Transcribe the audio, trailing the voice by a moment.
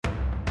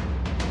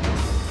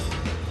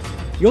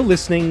You're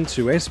listening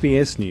to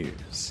SBS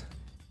News.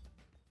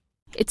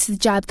 It's the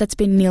jab that's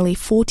been nearly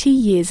 40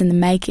 years in the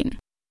making.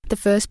 The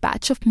first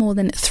batch of more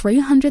than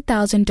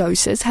 300,000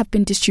 doses have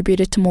been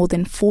distributed to more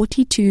than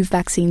 42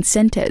 vaccine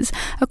centres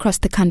across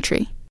the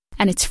country,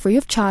 and it's free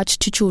of charge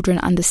to children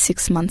under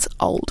 6 months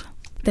old.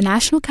 The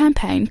national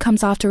campaign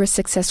comes after a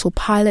successful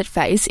pilot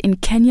phase in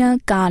Kenya,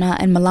 Ghana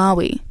and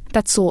Malawi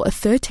that saw a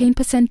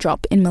 13%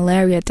 drop in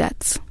malaria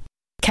deaths.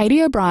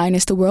 Katie O'Brien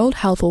is the World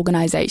Health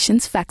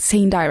Organization's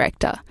vaccine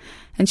director,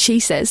 and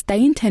she says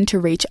they intend to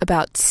reach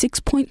about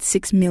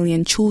 6.6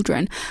 million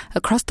children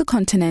across the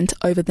continent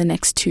over the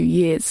next 2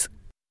 years.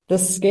 The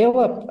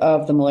scale-up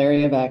of the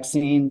malaria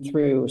vaccine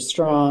through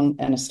strong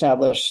and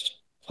established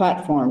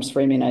platforms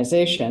for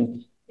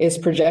immunization is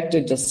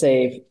projected to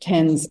save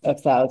tens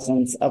of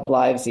thousands of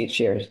lives each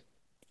year.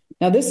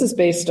 Now, this is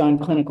based on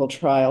clinical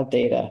trial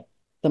data.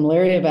 The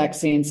malaria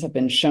vaccines have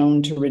been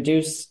shown to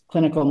reduce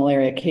clinical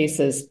malaria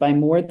cases by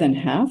more than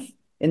half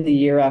in the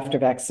year after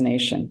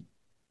vaccination.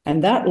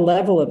 And that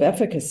level of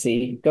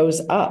efficacy goes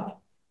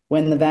up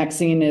when the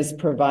vaccine is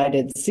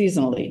provided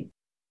seasonally.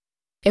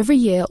 Every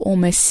year,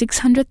 almost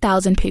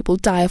 600,000 people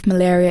die of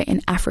malaria in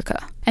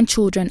Africa, and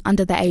children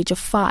under the age of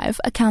 5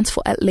 accounts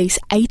for at least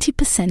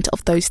 80%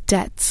 of those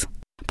deaths.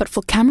 But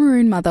for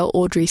Cameroon mother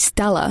Audrey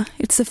Stella,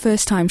 it's the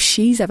first time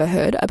she's ever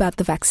heard about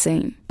the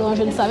vaccine. I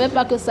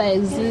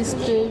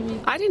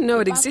didn't know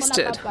it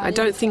existed. I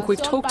don't think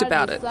we've talked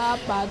about it.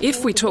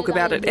 If we talk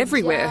about it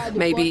everywhere,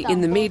 maybe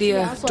in the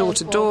media, door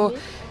to door,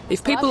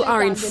 if people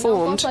are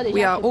informed,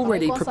 we are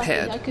already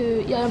prepared.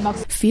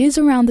 Fears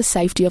around the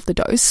safety of the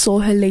dose saw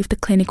her leave the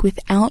clinic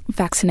without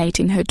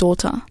vaccinating her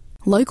daughter.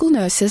 Local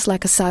nurses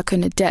like Asako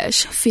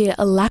Nadesh fear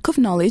a lack of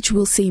knowledge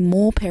will see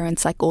more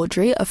parents like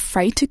Audrey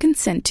afraid to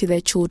consent to their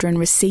children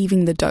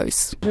receiving the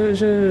dose.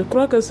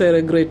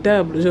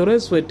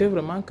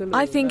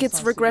 I think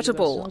it's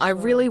regrettable. I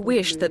really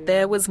wish that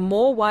there was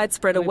more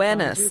widespread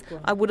awareness.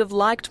 I would have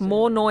liked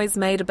more noise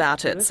made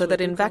about it so that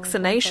in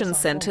vaccination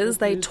centres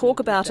they talk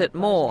about it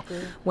more.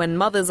 When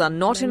mothers are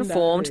not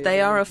informed,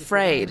 they are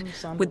afraid.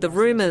 With the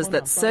rumours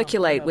that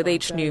circulate with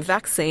each new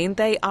vaccine,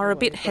 they are a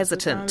bit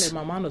hesitant.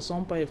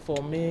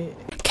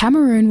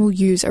 Cameroon will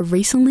use a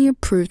recently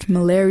approved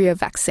malaria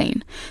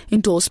vaccine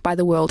endorsed by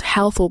the World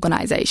Health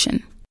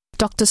Organization.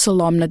 Dr.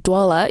 Solom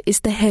Nadwala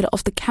is the head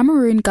of the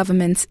Cameroon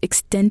government's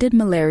extended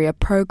malaria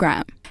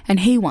program,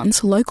 and he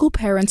wants local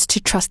parents to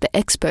trust the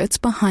experts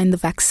behind the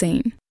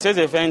vaccine. Its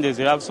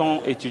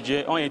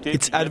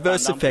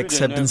adverse effects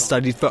have been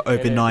studied for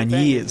over 9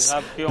 years.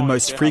 The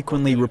most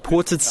frequently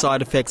reported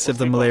side effects of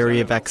the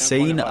malaria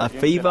vaccine are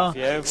fever,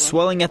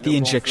 swelling at the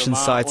injection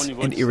sites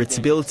and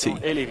irritability,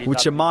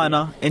 which are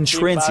minor and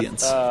transient.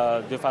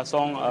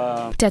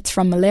 Deaths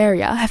from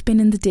malaria have been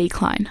in the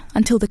decline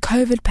until the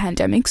COVID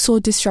pandemic saw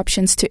disruptions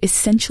to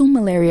essential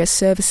malaria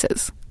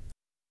services.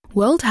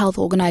 World Health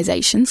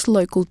Organization's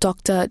local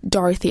doctor,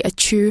 Dorothy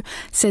Achu,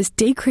 says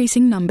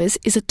decreasing numbers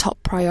is a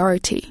top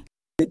priority.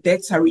 The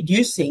deaths are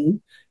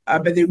reducing,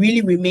 but they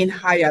really remain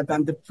higher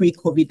than the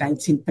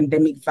pre-COVID-19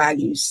 pandemic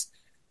values,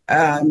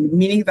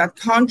 meaning that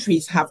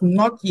countries have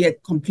not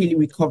yet completely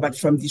recovered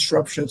from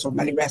disruptions of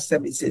malaria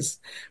services.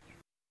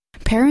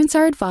 Parents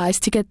are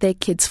advised to get their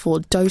kids 4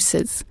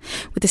 doses,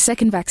 with the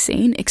second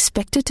vaccine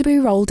expected to be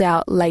rolled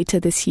out later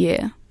this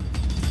year.